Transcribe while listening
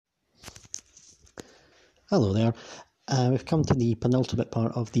Hello there. We've come to the penultimate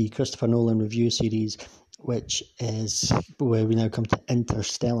part of the Christopher Nolan review series, which is where we now come to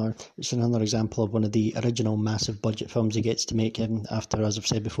Interstellar, which is another example of one of the original massive budget films he gets to make after, as I've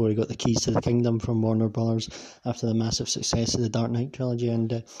said before, he got the keys to the kingdom from Warner Brothers after the massive success of the Dark Knight trilogy,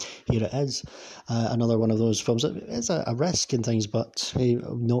 and here it is. Another one of those films. It's a risk and things, but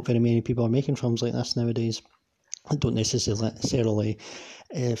not very many people are making films like this nowadays. I don't necessarily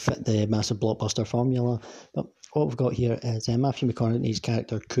fit the massive blockbuster formula, but what we've got here is Matthew McConaughey's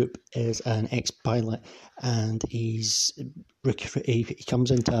character Coop is an ex-pilot, and he comes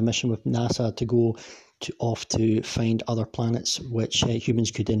into a mission with NASA to go off to find other planets which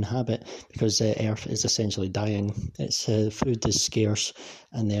humans could inhabit, because Earth is essentially dying. Its food is scarce,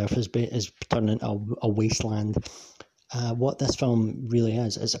 and the Earth is turning into a wasteland. What this film really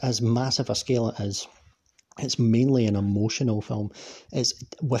is as massive a scale it is. It's mainly an emotional film. It's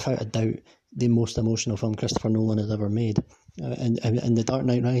without a doubt the most emotional film Christopher Nolan has ever made. And The Dark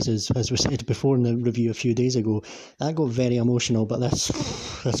Knight Rises, as we said before in the review a few days ago, that got very emotional, but this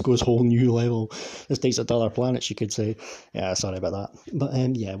goes whole new level. This takes it to other planets, you could say. Yeah, sorry about that. But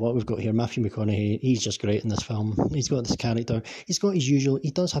what we've got here, Matthew McConaughey, he's just great in this film. He's got this character. He's got his usual,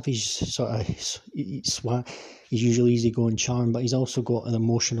 he does have his sort of his usual easygoing charm, but he's also got an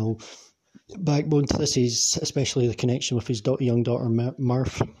emotional backbone to this. Is especially the connection with his young daughter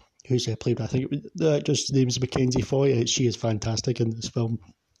Murph, who's played, I think the actress name's Mackenzie Foy. She is fantastic in this film.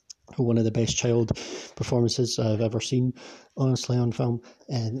 One of the best child performances I've ever seen, honestly, on film,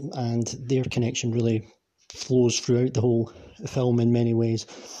 and their connection really flows throughout the whole film in many ways.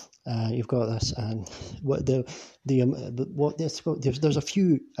 You've got this, and there's a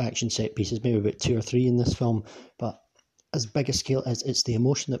few action set pieces, maybe about 2 or 3 in this film, but as big a scale as it's the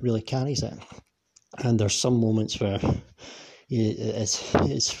emotion that really carries it. And there's some moments where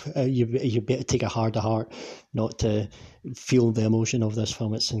you better take a heart to heart not to feel the emotion of this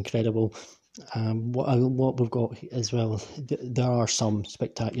film. It's incredible. What we've got as well, there are some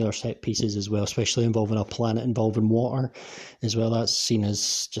spectacular set pieces as well, especially involving a planet involving water as well. That's seen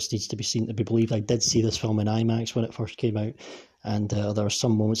as just needs to be seen to be believed. I did see this film in IMAX when it first came out, and there are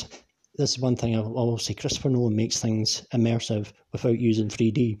some moments. This is one thing I will say: Christopher Nolan makes things immersive without using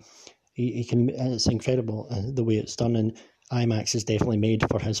 3D. He can. It's incredible the way it's done, and IMAX is definitely made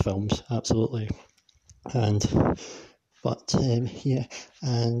for his films, absolutely. And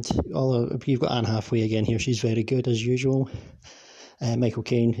you've got Anne Hathaway again here. She's very good as usual. Michael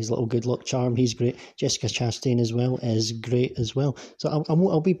Caine, his little good luck charm, he's great. Jessica Chastain as well is great as well. So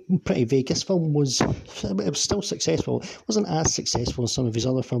I'll be pretty vague. This film was still successful. It wasn't as successful as some of his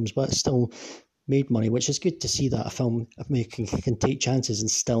other films, but it still made money, which is good to see that a film can take chances and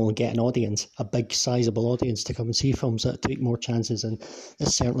still get an audience, a big sizable audience, to come and see films that take more chances, and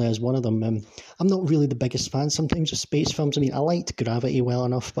this certainly is one of them. I'm not really the biggest fan sometimes of space films. I mean, I liked Gravity well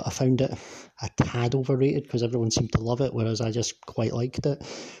enough, but I found it a tad overrated because everyone seemed to love it, whereas I just quite liked it.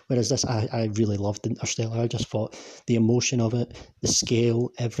 Whereas this, I really loved Interstellar. I just thought the emotion of it, the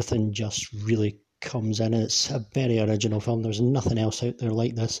scale, everything just really comes in. It's a very original film. There's nothing else out there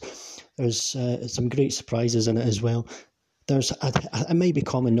like this. There's some great surprises in it as well. It may be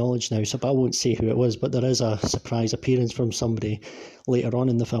common knowledge now, but I won't say who it was, but there is a surprise appearance from somebody later on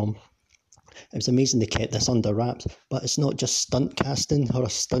in the film. It was amazing they kept this under wraps, but it's not just stunt casting or a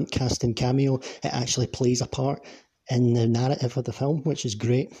stunt casting cameo. It actually plays a part in the narrative of the film, which is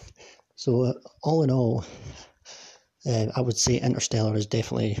great. So all in all, I would say Interstellar is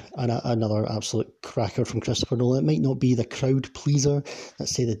definitely another absolute cracker from Christopher Nolan. It might not be the crowd pleaser that,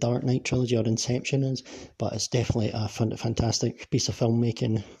 say, the Dark Knight trilogy or Inception is, but it's definitely a fantastic piece of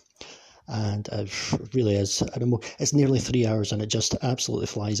filmmaking, and it really is. It's nearly 3 hours, and it just absolutely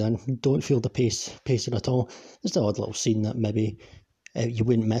flies in. You don't feel the pacing at all. There's the odd little scene that maybe you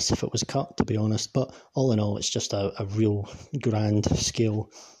wouldn't miss if it was cut, to be honest, but all in all, it's just a real grand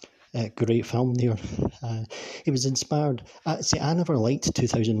scale great film there. It was inspired. I never liked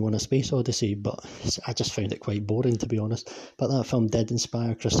 2001: A Space Odyssey, but I just found it quite boring, to be honest. But that film did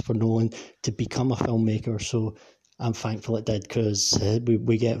inspire Christopher Nolan to become a filmmaker, so I'm thankful it did, because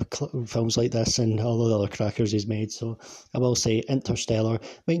we get films like this and all the other crackers he's made. So I will say Interstellar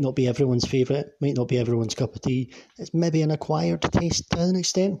might not be everyone's favourite, might not be everyone's cup of tea. It's maybe an acquired taste to an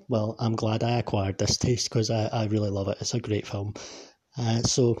extent. Well, I'm glad I acquired this taste, because I really love it. It's a great film.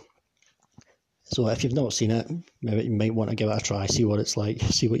 So if you've not seen it, maybe you might want to give it a try, see what it's like,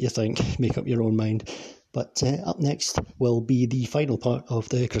 see what you think, make up your own mind. But up next will be the final part of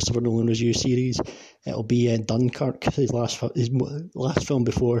the Christopher Nolan review series. It'll be Dunkirk, his last film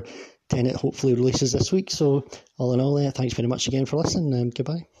before Tenet hopefully releases this week. So all in all, thanks very much again for listening, and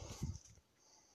goodbye.